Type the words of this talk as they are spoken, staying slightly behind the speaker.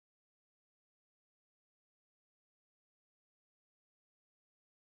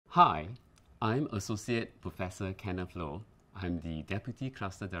Hi, I'm Associate Professor Kenneth Loh. I'm the Deputy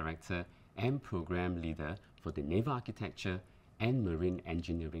Cluster Director and Program Leader for the Naval Architecture and Marine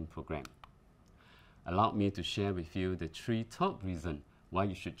Engineering Program. Allow me to share with you the 3 top reasons why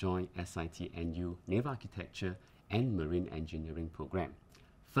you should join SIT-NU Naval Architecture and Marine Engineering Program.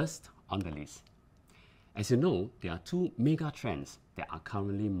 First on the list. As you know, there are 2 mega trends that are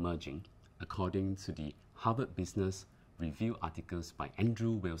currently merging according to the Harvard Business Review articles by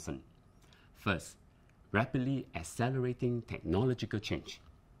Andrew Wilson. First, rapidly accelerating technological change.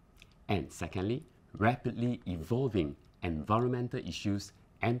 And secondly, rapidly evolving environmental issues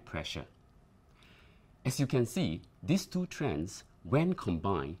and pressure. As you can see, these 2 trends, when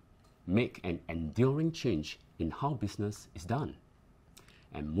combined, make an enduring change in how business is done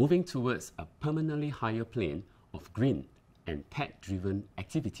and moving towards a permanently higher plane of green and tech-driven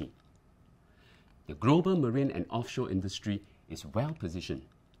activity. The global marine and offshore industry is well positioned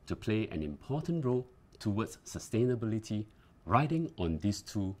to play an important role towards sustainability riding on these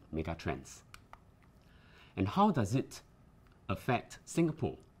 2 megatrends. And how does it affect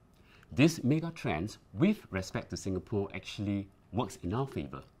Singapore? These megatrends with respect to Singapore actually works in our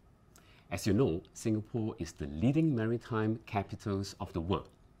favor. As you know, Singapore is the leading maritime capitals of the world,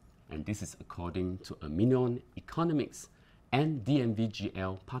 and this is according to a Minion Economics and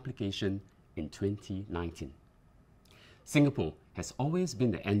DNVGL publication in 2019. Singapore has always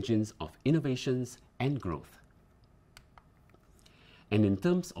been the engines of innovations and growth. And in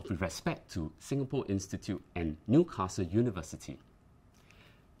terms of respect to Singapore Institute and Newcastle University,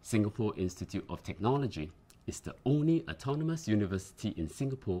 Singapore Institute of Technology is the only autonomous university in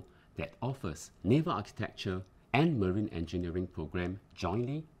Singapore that offers naval architecture and marine engineering program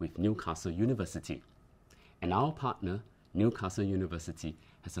jointly with Newcastle University. And our partner, Newcastle University,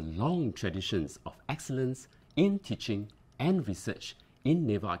 has a long traditions of excellence in teaching and research in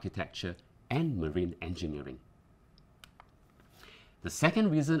naval architecture and marine engineering. The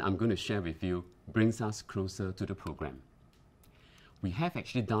second reason I'm going to share with you brings us closer to the program. We have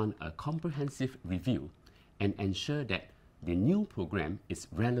actually done a comprehensive review and ensure that the new program is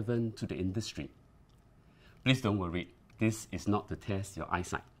relevant to the industry. Please don't worry, this is not to test your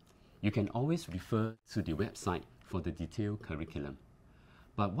eyesight. You can always refer to the website for the detailed curriculum.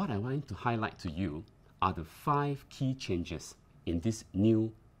 But what I want to highlight to you are the 5 key changes in this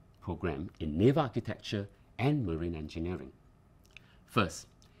new program in naval architecture and marine engineering. First,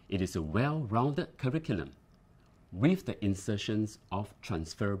 it is a well-rounded curriculum with the insertions of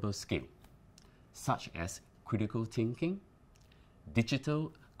transferable skills, such as critical thinking,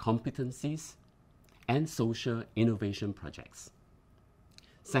 digital competencies, and social innovation projects.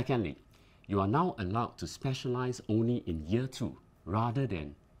 Secondly, you are now allowed to specialize only in Year 2 rather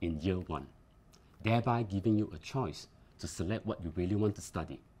than in Year 1, thereby giving you a choice to select what you really want to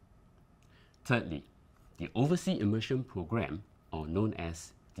study. Thirdly, the Overseas Immersion Program, or known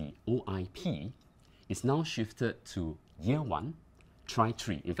as the OIP, is now shifted to Year 1, Try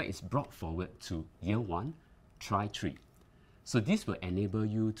 3. In fact, it's brought forward to Year 1, Try 3. So this will enable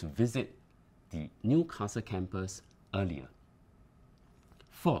you to visit the Newcastle campus earlier.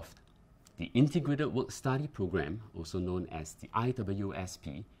 Fourth, the Integrated Work Study Program, also known as the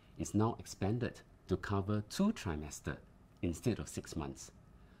IWSP, is now expanded to cover 2 trimesters instead of 6 months.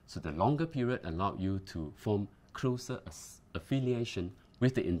 So the longer period allows you to form closer affiliation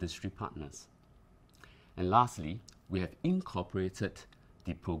with the industry partners. And lastly, we have incorporated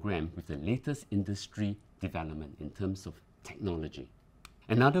the program with the latest industry development in terms of technology.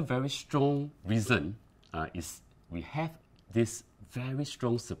 Another very strong reason is we have this very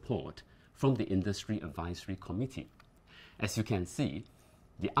strong support from the Industry Advisory Committee. As you can see,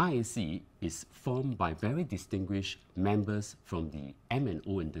 the IAC is formed by very distinguished members from the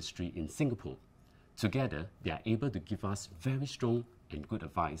M&O industry in Singapore. Together, they are able to give us very strong and good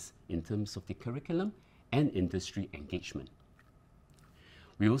advice in terms of the curriculum and industry engagement.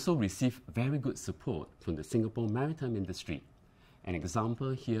 We also receive very good support from the Singapore maritime industry. An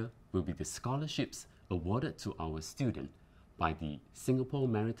example here will be the scholarships awarded to our students by the Singapore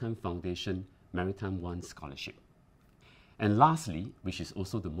Maritime Foundation Maritime 1 Scholarship. And lastly, which is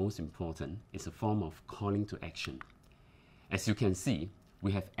also the most important, is a form of calling to action. As you can see,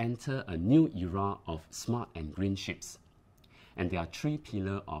 we have entered a new era of smart and green ships. And there are 3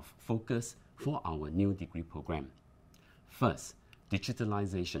 pillars of focus for our new degree program. First,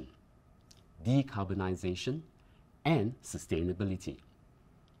 digitalization, decarbonization, and sustainability.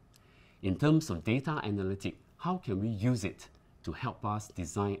 In terms of data analytics, how can we use it to help us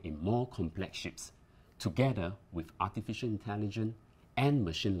design a more complex ships together with artificial intelligence and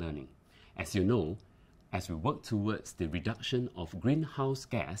machine learning? As you know, as we work towards the reduction of greenhouse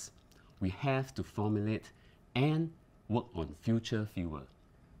gas, we have to formulate and work on future fuel.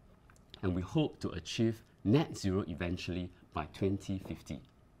 And we hope to achieve net zero eventually by 2050.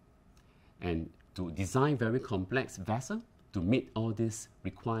 And to design very complex vessels to meet all these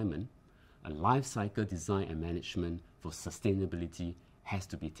requirements, a life cycle design and management for sustainability has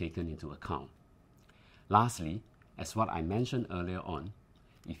to be taken into account. Lastly, as what I mentioned earlier on,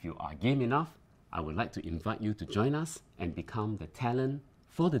 if you are game enough, I would like to invite you to join us and become the talent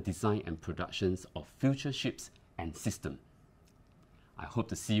for the design and productions of future ships and systems. I hope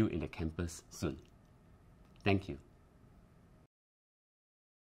to see you in the campus soon. Thank you.